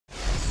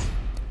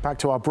Back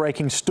to our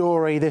breaking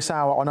story this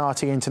hour on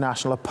RT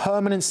International. A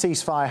permanent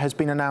ceasefire has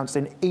been announced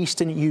in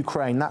eastern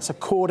Ukraine. That's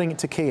according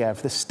to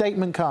Kiev. The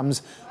statement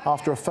comes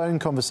after a phone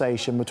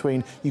conversation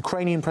between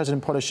Ukrainian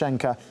President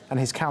Poroshenko and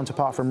his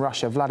counterpart from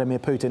Russia, Vladimir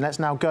Putin. Let's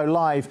now go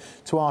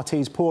live to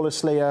RT's Paula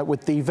Slier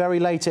with the very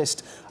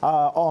latest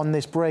on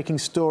this breaking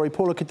story.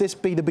 Paula, could this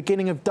be the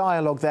beginning of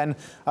dialogue then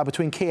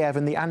between Kiev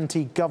and the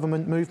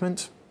anti-government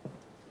movement?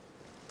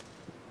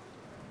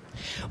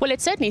 Well, it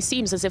certainly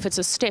seems as if it's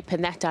a step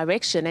in that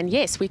direction. And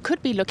yes, we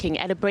could be looking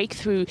at a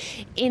breakthrough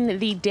in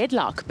the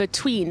deadlock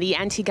between the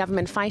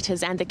anti-government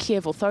fighters and the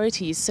Kiev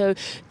authorities. So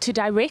to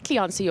directly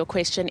answer your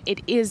question,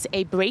 it is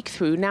a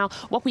breakthrough. Now,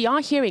 what we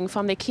are hearing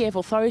from the Kiev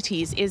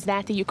authorities is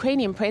that the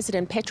Ukrainian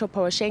President Petro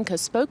Poroshenko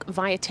spoke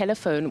via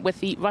telephone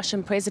with the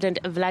Russian President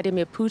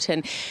Vladimir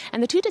Putin.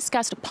 And the two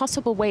discussed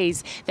possible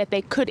ways that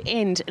they could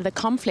end the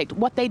conflict.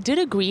 What they did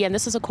agree, and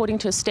this is according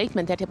to a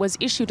statement that was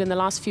issued in the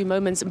last few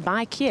moments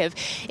by Kiev,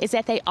 is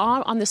that they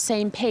are on the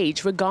same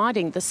page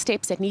regarding the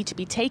steps that need to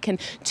be taken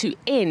to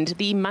end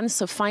the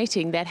months of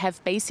fighting that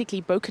have basically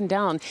broken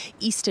down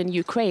eastern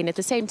Ukraine. At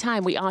the same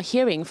time, we are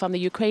hearing from the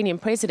Ukrainian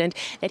president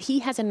that he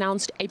has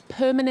announced a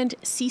permanent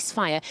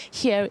ceasefire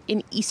here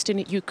in eastern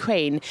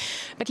Ukraine.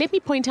 But let me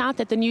point out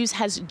that the news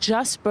has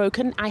just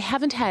broken. I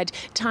haven't had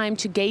time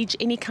to gauge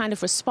any kind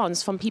of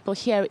response from people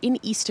here in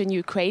eastern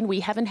Ukraine. We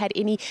haven't had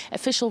any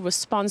official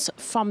response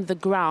from the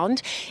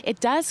ground. It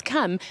does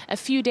come a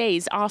few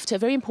days after a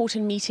very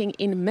important meeting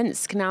in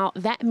Minsk. Now,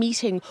 that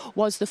meeting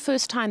was the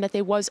first time that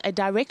there was a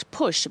direct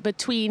push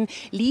between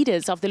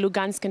leaders of the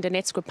Lugansk and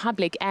Donetsk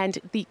Republic and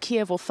the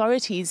Kiev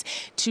authorities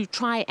to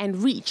try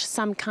and reach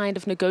some kind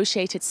of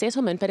negotiated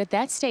settlement. But at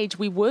that stage,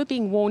 we were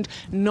being warned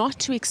not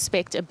to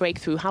expect a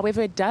breakthrough.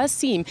 However, it does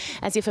seem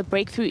as if a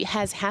breakthrough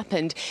has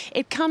happened.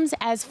 It comes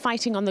as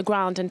fighting on the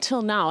ground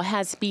until now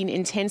has been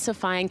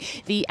intensifying.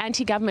 The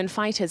anti-government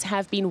fighters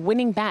have been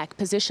winning back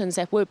positions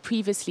that were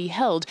previously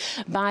held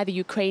by the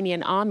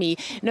Ukrainian army.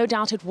 No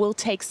doubt it will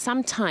take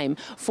some time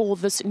for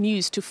this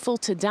news to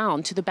filter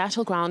down to the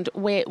battleground,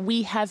 where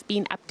we have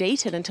been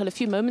updated until a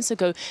few moments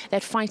ago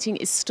that fighting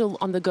is still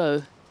on the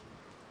go.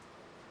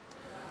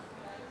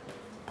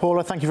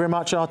 Paula, thank you very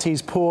much.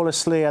 RT's Paula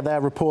Slier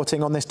there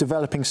reporting on this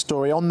developing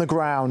story on the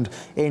ground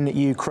in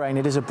Ukraine.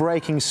 It is a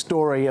breaking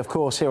story, of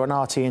course, here on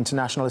RT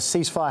International. A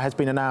ceasefire has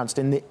been announced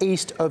in the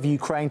east of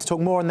Ukraine. To talk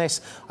more on this,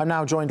 I'm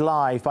now joined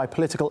live by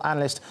political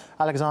analyst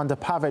Alexander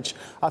Pavic.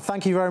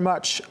 Thank you very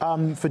much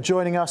for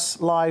joining us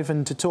live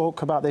and to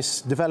talk about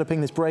this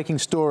breaking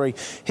story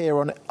here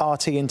on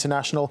RT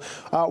International.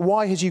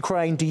 Why has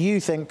Ukraine, do you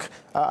think,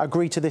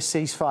 agreed to this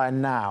ceasefire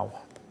now?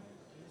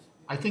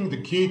 I think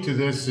the key to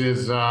this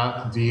is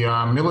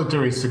the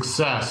military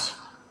success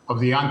of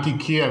the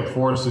anti-Kiev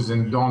forces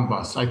in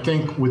Donbas. I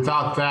think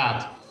without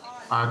that,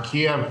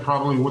 Kiev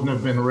probably wouldn't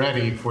have been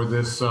ready for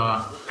this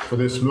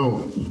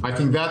move. I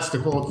think that's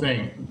the whole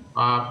thing.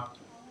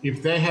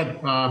 If they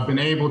had been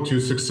able to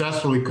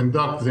successfully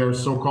conduct their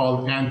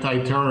so-called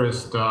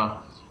anti-terrorist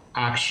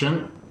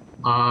action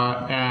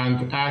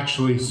and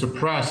actually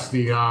suppress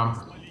the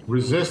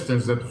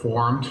resistance that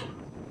formed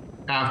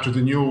after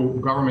the new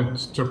government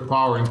took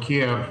power in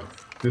Kiev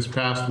this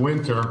past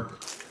winter,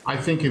 I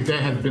think if they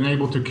had been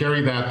able to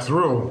carry that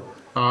through,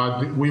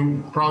 we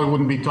probably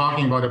wouldn't be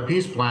talking about a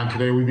peace plan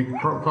today. We'd be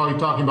probably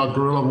talking about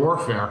guerrilla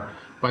warfare.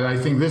 But I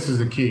think this is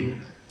the key.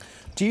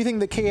 Do you think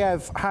that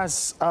Kiev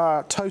has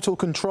total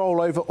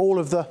control over all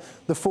of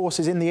the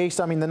forces in the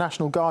east? I mean, the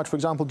National Guard, for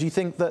example. Do you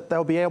think that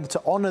they'll be able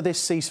to honour this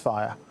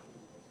ceasefire?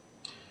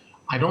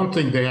 I don't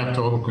think they have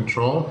total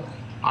control.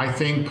 I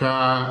think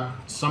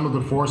some of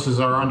the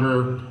forces are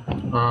under,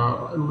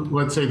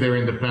 let's say they're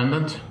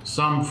independent.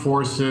 Some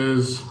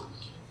forces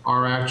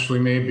are actually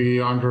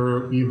maybe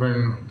under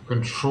even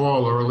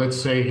control or,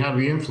 let's say,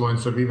 heavy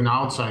influence of even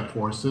outside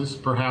forces,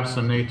 perhaps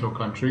some NATO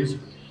countries.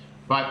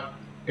 But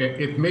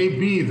it may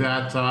be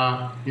that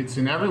it's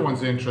in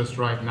everyone's interest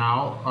right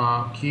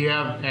now,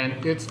 Kiev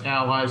and its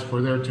allies,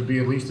 for there to be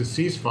at least a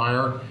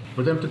ceasefire,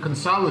 for them to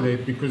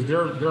consolidate, because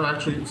they're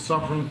actually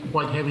suffering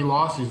quite heavy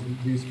losses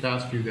these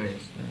past few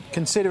days.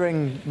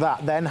 Considering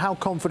that, then, how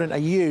confident are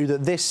you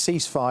that this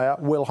ceasefire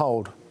will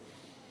hold?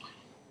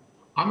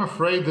 I'm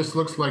afraid this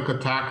looks like a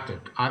tactic.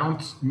 I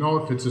don't know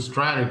if it's a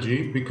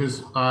strategy, because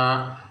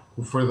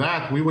for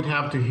that, we would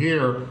have to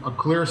hear a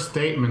clear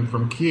statement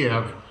from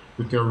Kiev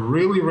that they're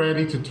really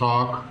ready to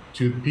talk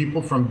to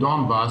people from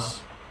Donbas,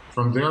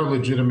 with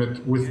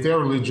their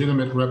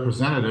legitimate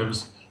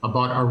representatives,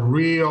 about a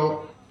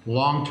real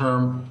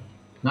long-term,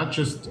 not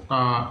just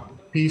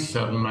peace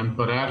settlement,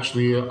 but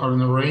actually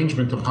an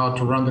arrangement of how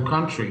to run the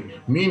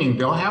country. Meaning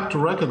they'll have to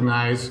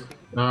recognize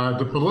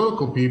the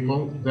political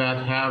people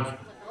that have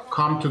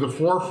come to the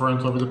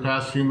forefront over the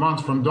past few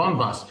months from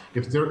Donbas.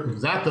 If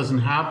that doesn't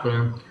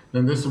happen,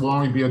 then this will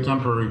only be a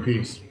temporary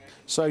peace.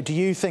 So do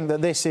you think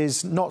that this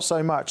is not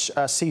so much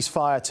a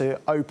ceasefire to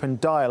open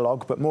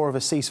dialogue, but more of a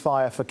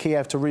ceasefire for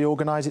Kiev to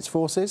reorganize its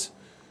forces?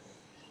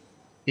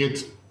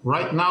 It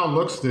right now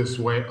looks this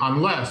way,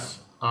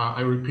 unless,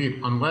 I repeat,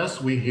 unless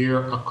we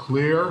hear a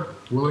clear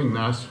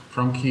willingness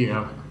from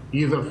Kiev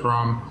either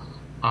from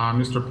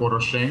Mr.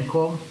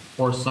 Poroshenko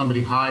or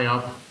somebody high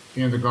up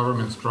in the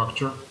government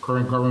structure,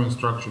 current government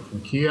structure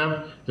from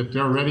Kiev, that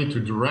they're ready to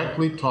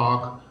directly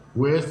talk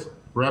with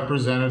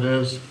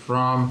representatives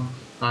from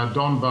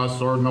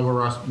Donbas or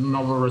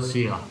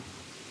Novorossiya.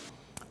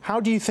 How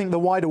do you think the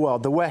wider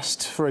world, the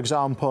West, for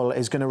example,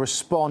 is going to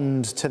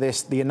respond to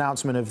the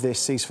announcement of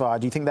this ceasefire?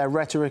 Do you think their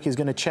rhetoric is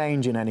going to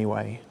change in any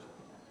way?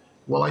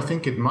 Well, I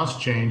think it must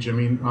change. I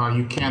mean,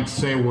 you can't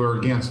say we're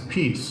against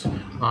peace.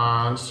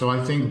 So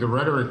I think the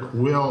rhetoric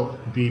will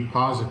be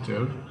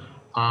positive.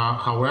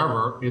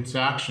 However, it's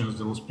actions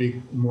that will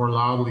speak more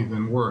loudly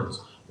than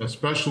words.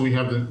 Especially we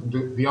have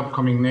the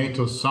upcoming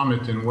NATO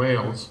summit in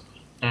Wales,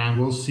 and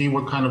we'll see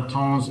what kind of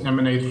tones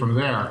emanate from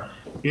there.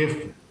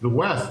 If the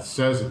West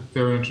says that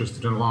they're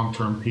interested in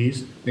long-term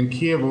peace, then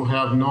Kiev will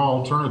have no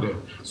alternative.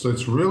 So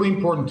it's really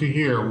important to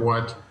hear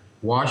what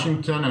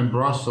Washington and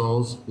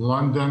Brussels,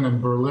 London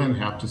and Berlin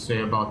have to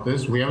say about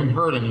this. We haven't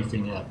heard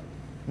anything yet.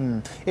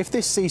 If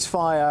this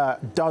ceasefire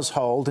does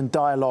hold and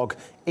dialogue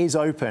is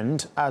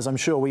opened, as I'm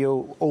sure we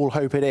all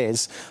hope it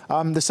is,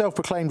 the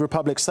self-proclaimed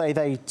republics say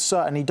they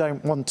certainly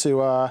don't want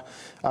to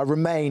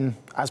remain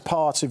as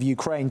part of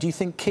Ukraine. Do you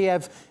think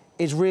Kiev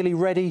is really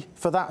ready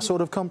for that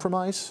sort of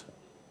compromise?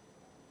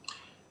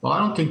 Well, I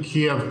don't think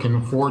Kiev can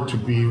afford to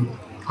be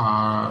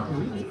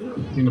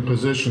in a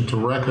position to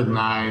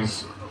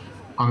recognize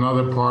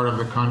another part of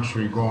the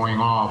country going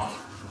off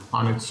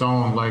on its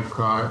own, like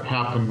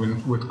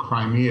happened with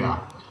Crimea.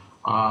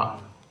 For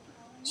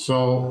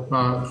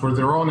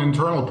their own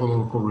internal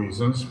political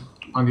reasons.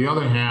 On the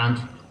other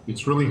hand,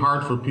 it's really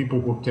hard for people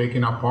who've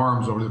taken up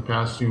arms over the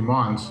past few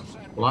months.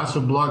 Lots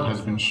of blood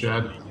has been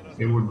shed.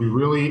 It would be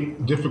really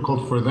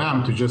difficult for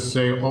them to just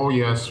say, oh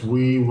yes,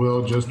 we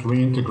will just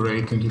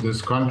reintegrate into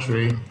this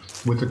country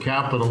with the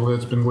capital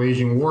that's been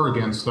waging war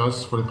against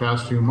us for the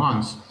past few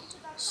months.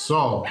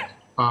 So,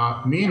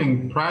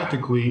 meaning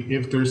practically,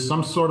 if there's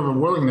some sort of a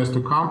willingness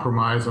to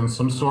compromise on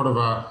some sort of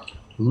a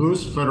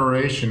loose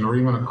federation or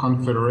even a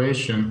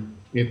confederation,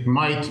 it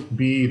might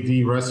be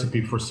the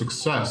recipe for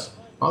success.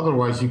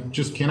 Otherwise, you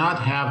just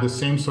cannot have the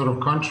same sort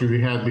of country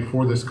we had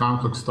before this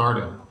conflict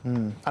started.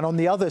 And on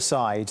the other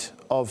side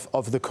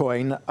of the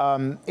coin,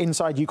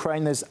 inside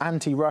Ukraine, there's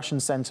anti-Russian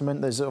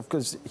sentiment. There's, of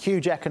course,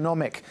 huge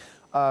economic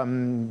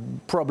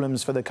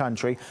problems for the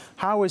country.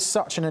 How is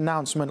such an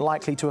announcement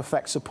likely to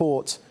affect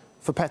support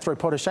for Petro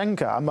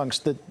Poroshenko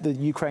amongst the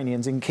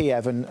Ukrainians in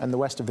Kiev and the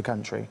west of the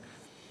country?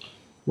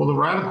 Well, the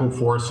radical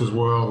forces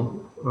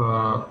will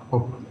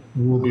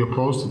be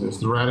opposed to this,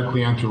 the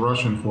radically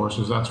anti-Russian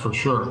forces, that's for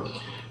sure.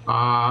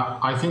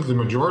 I think the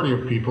majority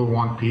of people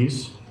want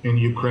peace in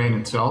Ukraine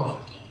itself.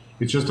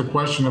 It's just a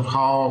question of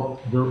how,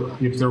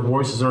 if their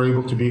voices are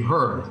able to be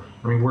heard.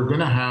 I mean, we're going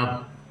to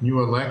have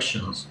new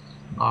elections.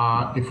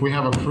 If we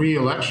have a free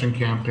election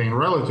campaign,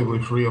 relatively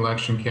free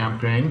election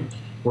campaign,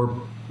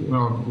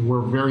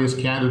 where various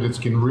candidates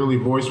can really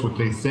voice what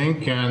they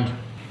think, and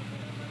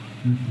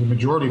the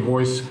majority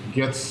voice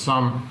gets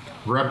some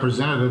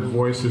representative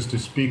voices to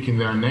speak in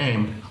their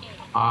name,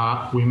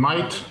 we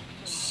might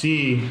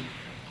see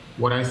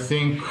what I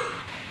think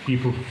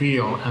people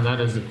feel, and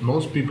that is that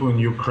most people in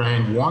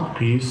Ukraine want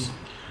peace.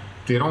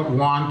 They don't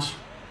want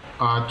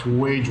to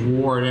wage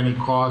war at any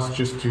cost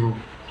just to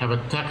have a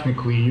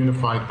technically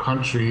unified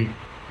country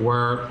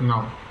where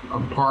a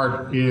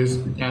part is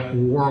at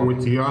war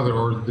with the other,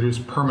 or there's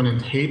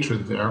permanent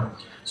hatred there.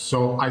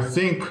 So I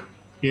think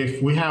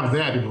if we have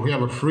that, if we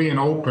have a free and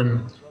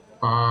open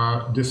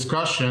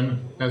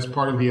discussion as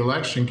part of the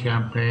election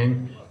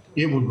campaign,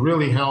 it would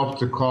really help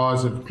the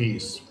cause of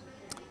peace.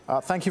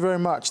 Thank you very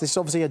much. This is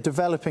obviously a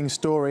developing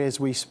story as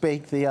we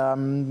speak.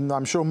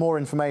 I'm sure more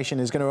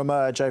information is going to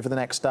emerge over the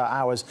next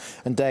hours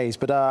and days.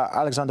 But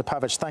Alexander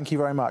Pavic, thank you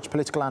very much.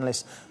 Political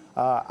analyst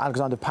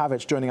Alexander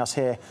Pavic joining us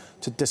here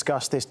to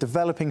discuss this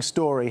developing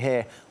story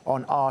here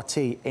on RT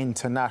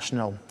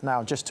International.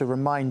 Now, just to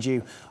remind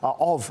you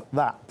of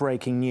that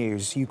breaking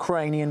news,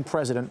 Ukrainian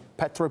President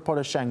Petro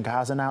Poroshenko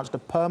has announced a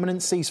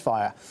permanent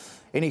ceasefire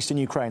in eastern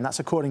Ukraine. That's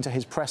according to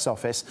his press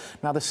office.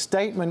 Now, the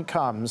statement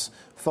comes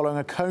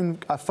following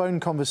a phone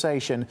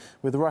conversation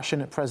with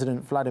Russian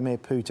President Vladimir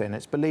Putin.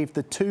 It's believed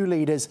the two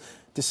leaders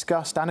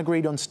discussed and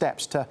agreed on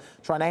steps to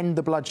try and end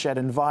the bloodshed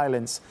and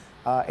violence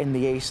in the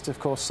east. Of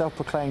course,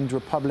 self-proclaimed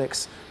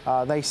republics,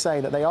 they say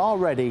that they are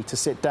ready to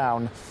sit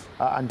down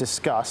and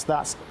discuss.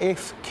 That's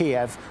if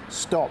Kiev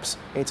stops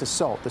its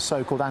assault, the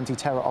so-called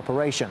anti-terror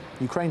operation.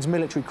 Ukraine's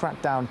military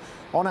crackdown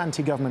on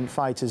anti-government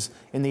fighters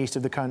in the east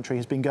of the country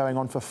has been going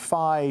on for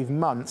 5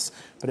 months,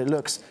 but it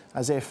looks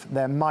as if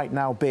there might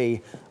now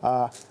be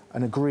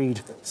an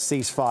agreed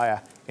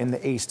ceasefire in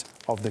the east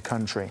of the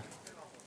country.